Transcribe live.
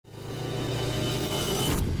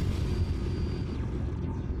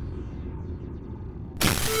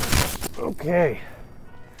Okay,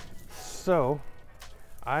 so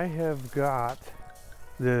I have got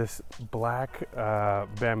this black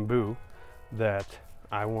bamboo that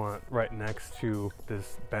I want right next to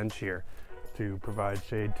this bench here to provide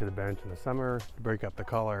shade to the bench in the summer, to break up the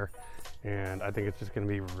color, and I think it's just going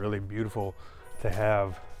to be really beautiful to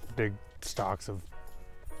have big stalks of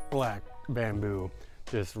black bamboo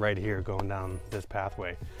just right here going down this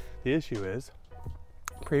pathway. The issue is,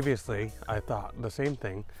 previously I thought the same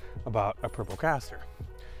thing about a purple castor.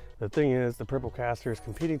 The thing is, the purple castor is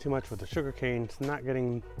competing too much with the sugarcane. It's not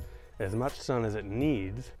getting as much sun as it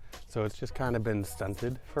needs, so it's just kind of been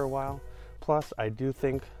stunted for a while. Plus, I do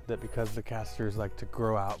think that because the castors like to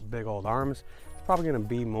grow out big old arms, it's probably going to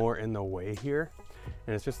be more in the way here,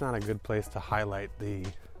 and it's just not a good place to highlight the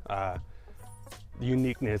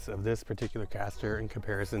uniqueness of this particular castor in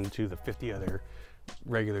comparison to the 50 other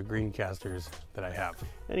regular green castors that I have.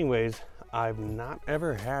 Anyways, I've not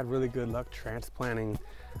ever had really good luck transplanting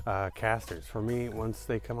castors. For me, once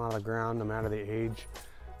they come out of the ground, no matter the age,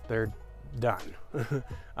 they're done.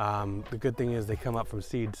 The good thing is they come up from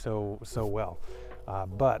seed so well,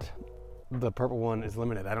 but the purple one is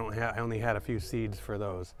limited. I only had a few seeds for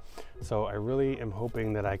those, so I really am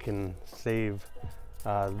hoping that I can save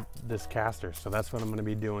this castor. So that's what I'm going to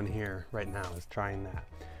be doing here right now, is trying that.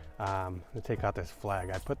 To take out this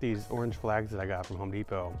flag. I put these orange flags that I got from Home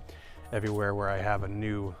Depot everywhere where I have a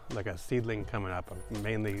new, like a seedling coming up.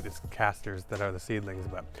 Mainly it's castors that are the seedlings,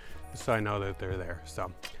 but just so I know that they're there.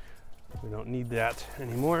 So we don't need that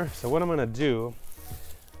anymore. So what I'm gonna do,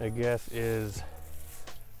 I guess, is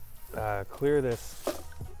clear this.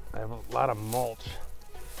 I have a lot of mulch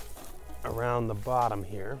around the bottom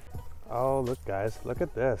here. Oh, look guys, look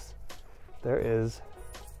at this. There is,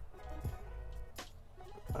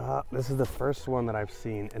 this is the first one that I've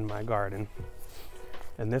seen in my garden.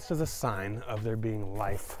 And this is a sign of there being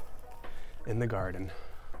life in the garden.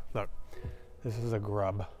 Look, this is a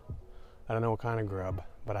grub. I don't know what kind of grub,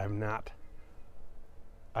 but I've not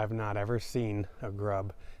ever seen a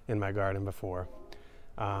grub in my garden before,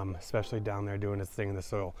 especially down there doing its thing in the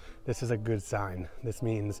soil. This is a good sign. This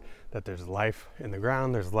means that there's life in the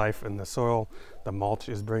ground, there's life in the soil. The mulch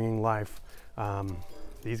is bringing life.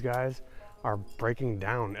 These guys are breaking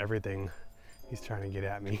down everything. He's trying to get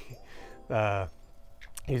at me.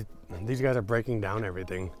 These guys are breaking down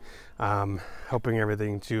everything, helping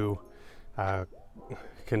everything to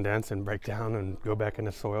condense and break down and go back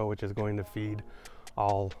into soil, which is going to feed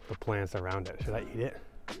all the plants around it. Should I eat it?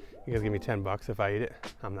 You guys give me 10 bucks if I eat it?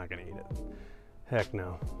 I'm not gonna eat it. Heck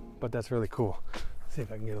no. But that's really cool. Let's see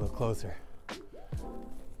if I can get a little closer.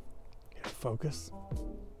 Get focus.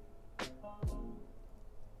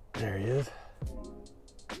 There he is.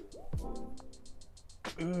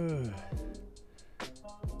 Ooh.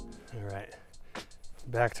 All right,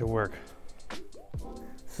 back to work.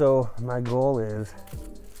 So my goal is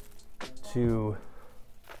to,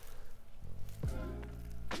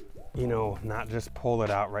 not just pull it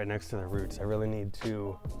out right next to the roots. I really need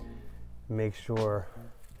to make sure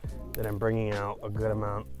that I'm bringing out a good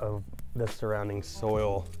amount of the surrounding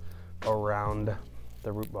soil around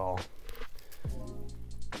the root ball.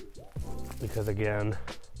 Because again,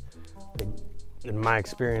 in my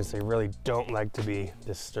experience, they really don't like to be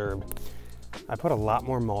disturbed. I put a lot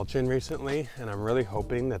more mulch in recently, and I'm really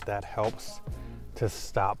hoping that that helps to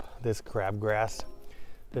stop this crabgrass.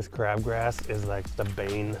 This crabgrass is like the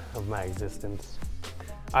bane of my existence.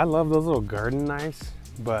 I love those little garden knives,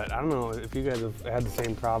 but I don't know if you guys have had the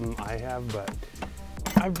same problem I have, but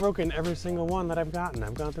I've broken every single one that I've gotten.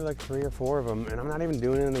 I've gone through like 3 or 4 of them, and I'm not even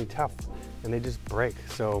doing anything tough, and they just break.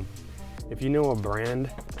 So if you know a brand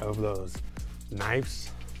of those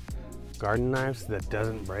knives, garden knives that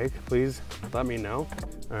doesn't break, please let me know.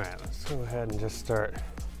 All right, let's go ahead and just start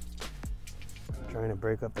trying to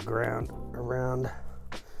break up the ground around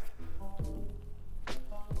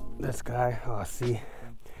this guy. Oh, see,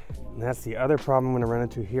 and that's the other problem I'm gonna run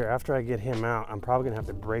into here. After I get him out, I'm probably gonna have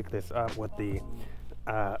to break this up with the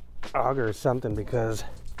auger or something, because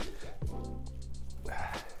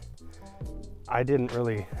I didn't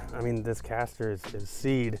really, this castor is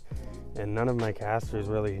seed, and none of my castors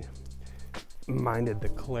really minded the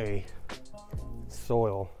clay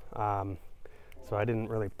soil. So I didn't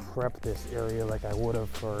really prep this area like I would have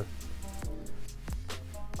for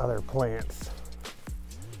other plants.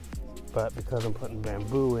 But because I'm putting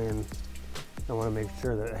bamboo in, I want to make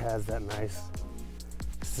sure that it has that nice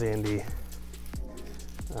sandy,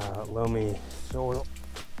 loamy soil,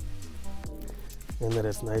 and that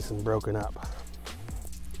it's nice and broken up.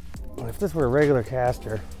 And if this were a regular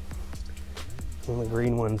castor, one of the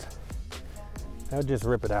green ones, I would just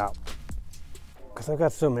rip it out, because I've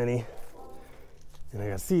got so many And I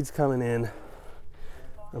got seeds coming in.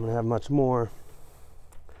 I'm gonna have much more.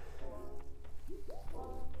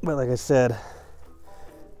 But like I said,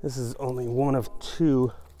 this is only one of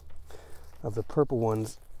 2 of the purple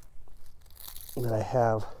ones that I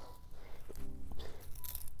have.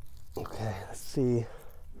 Okay, let's see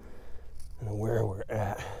where we're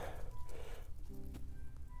at.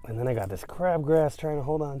 And then I got this crabgrass trying to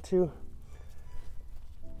hold on to.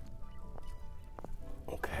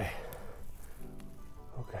 Okay,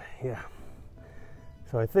 yeah.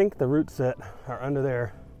 So I think the roots that are under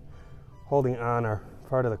there holding on are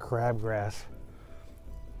part of the crabgrass,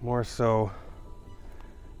 more so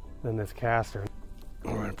than this castor.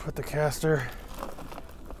 I'm gonna put the castor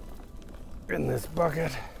in this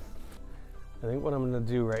bucket. I think what I'm gonna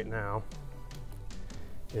do right now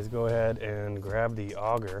is go ahead and grab the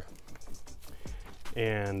auger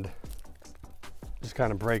and just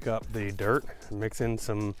kind of break up the dirt, mix in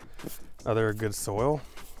some other good soil,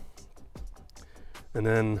 and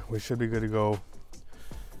then we should be good to go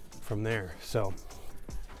from there. So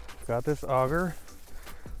got this auger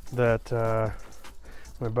that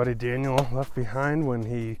my buddy Daniel left behind when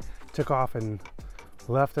he took off and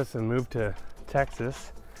left us and moved to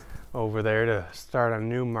Texas over there to start on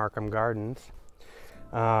new Markham Gardens.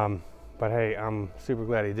 But hey, I'm super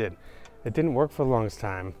glad he did. It didn't work for the longest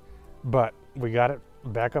time, but we got it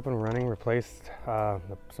back up and running, replaced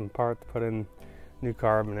some parts, put in new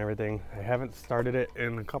carb and everything. I haven't started it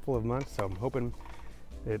in a couple of months, so I'm hoping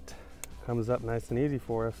it comes up nice and easy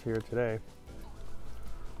for us here today.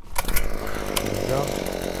 There we go.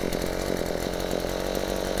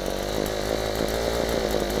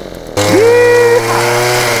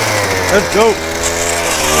 Let's go.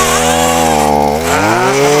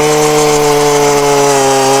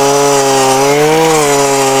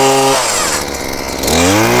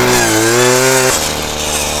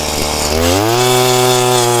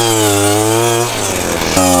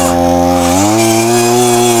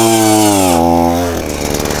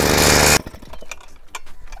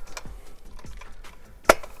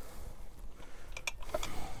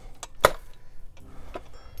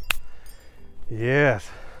 Yes,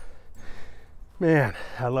 man,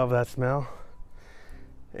 I love that smell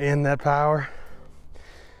and that power.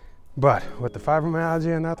 But with the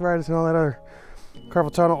fibromyalgia and arthritis and all that other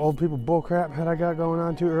carpal tunnel old people bullcrap that I got going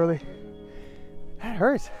on too early, that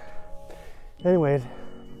hurts. Anyways,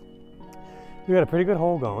 we got a pretty good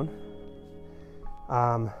hole going.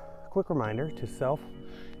 Quick reminder to self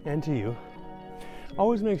and to you,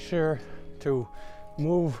 always make sure to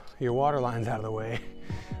move your water lines out of the way,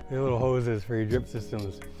 the little hoses for your drip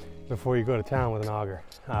systems, before you go to town with an auger.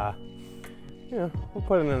 You know, we'll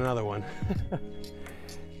put in another one.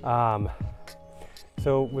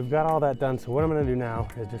 So we've got all that done. So what I'm gonna do now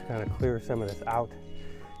is just kind of clear some of this out,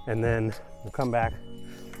 and then we'll come back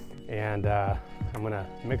and I'm gonna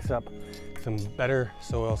mix up some better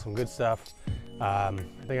soil, some good stuff. I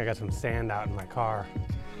think I got some sand out in my car.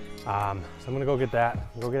 So I'm gonna go get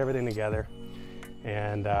that, go get everything together,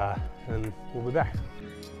 and we'll be back.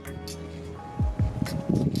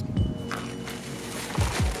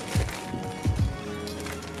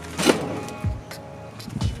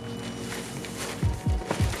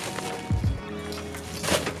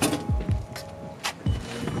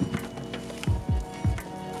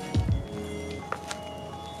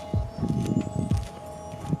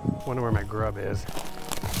 Wonder where my grub is.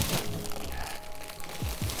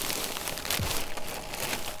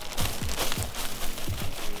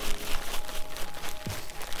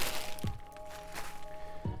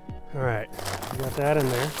 All right, got that in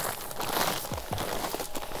there.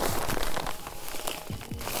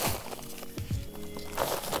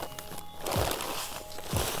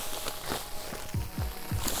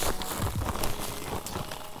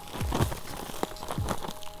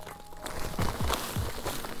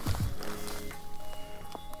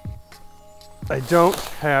 I don't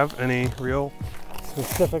have any real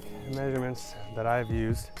specific measurements that I've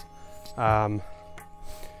used,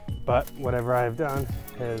 but whatever I've done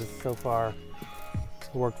has so far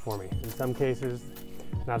worked for me. In some cases,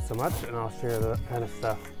 not so much, and I'll share that kind of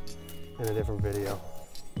stuff in a different video.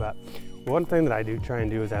 But one thing that I do try and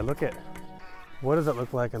do is I look at what does it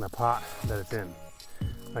look like in the pot that it's in.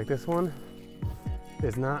 Like this one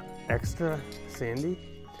is not extra sandy,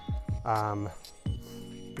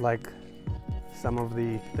 like some of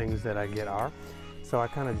the things that I get are. So I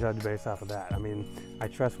kind of judge based off of that. I mean, I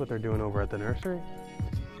trust what they're doing over at the nursery,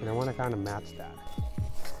 and I want to kind of match that.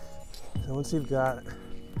 So once you've got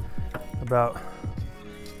about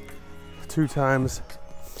 2 times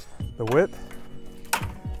the width,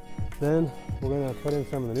 then we're going to put in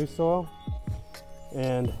some of the new soil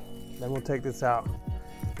and Then we'll take this out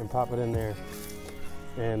and pop it in there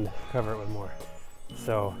and cover it with more.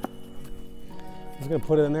 So I'm just gonna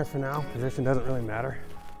put it in there for now. Position doesn't really matter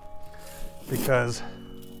because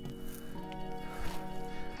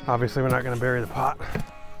obviously we're not gonna bury the pot.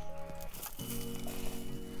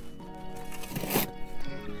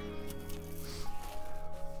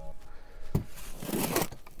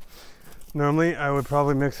 Normally I would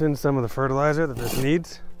probably mix in some of the fertilizer that this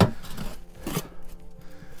needs,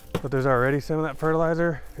 but there's already some of that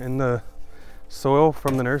fertilizer in the soil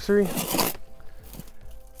from the nursery,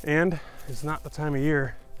 and it's not the time of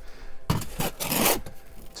year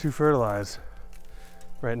to fertilize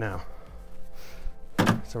right now,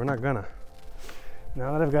 so we're not gonna.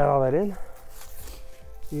 Now that I've got all that in,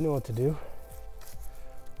 you know what to do.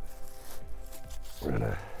 We're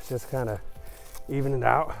gonna just kind of even it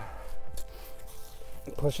out,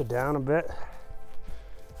 push it down a bit.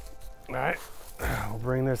 All right, we'll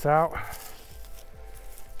bring this out,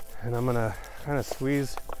 and I'm gonna kind of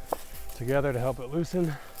squeeze together to help it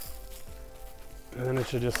loosen, and then it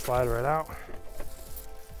should just slide right out.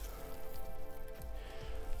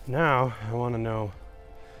 Now I want to know,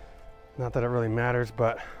 not that it really matters,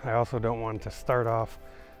 but I also don't want to start off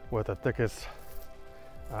with the thickest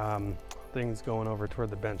things going over toward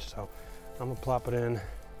the bench. So I'm gonna plop it in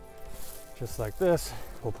just like this.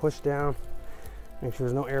 We'll push down, make sure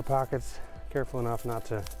there's no air pockets, careful enough not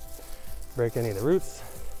to break any of the roots.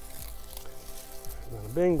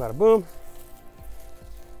 Bada bing, bada boom.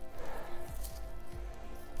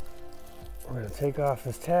 We're gonna take off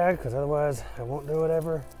this tag because otherwise I won't do it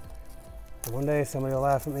ever. And one day somebody will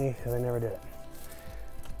laugh at me because I never did it.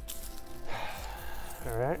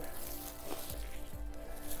 All right,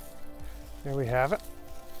 there we have it.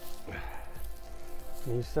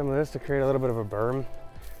 Use some of this to create a little bit of a berm.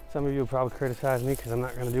 Some of you will probably criticize me because I'm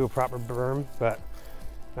not going to do a proper berm, but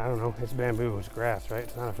I don't know, it's bamboo, it's grass, right?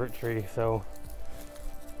 It's not a fruit tree, so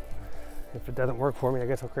if it doesn't work for me, I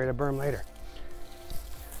guess I'll create a berm later.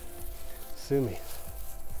 Sue me.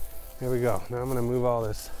 Here we go. Now I'm going to move all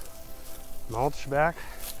this mulch back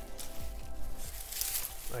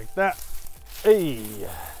like that. Hey,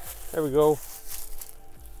 there we go.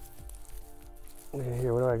 Look at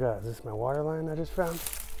here, what do I got? Is this my water line I just found?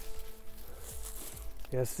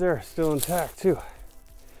 Yes sir, still intact too.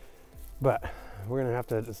 But we're gonna have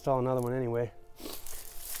to install another one anyway.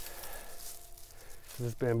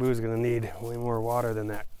 This bamboo is gonna need way more water than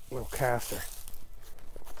that little castor.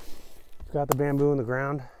 Got the bamboo in the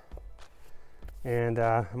ground, and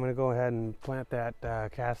I'm gonna go ahead and plant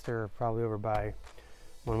that castor probably over by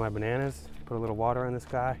one of my bananas. Put a little water on this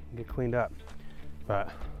guy and get cleaned up.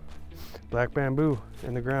 But black bamboo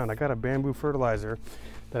in the ground. I got a bamboo fertilizer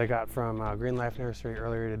that I got from Green Life Nursery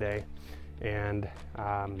earlier today, and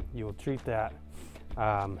you will treat that.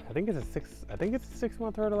 I think it's a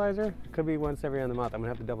 6-month fertilizer. It could be once every other month. I'm gonna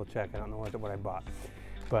have to double check. I don't know what I bought,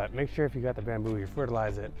 but make sure if you got the bamboo, you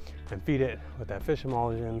fertilize it and feed it with that fish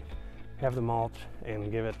emulsion. Have the mulch and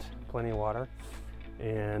give it plenty of water,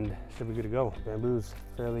 and should be good to go. Bamboo's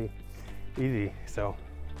fairly easy, so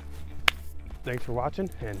thanks for watching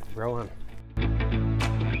and grow on.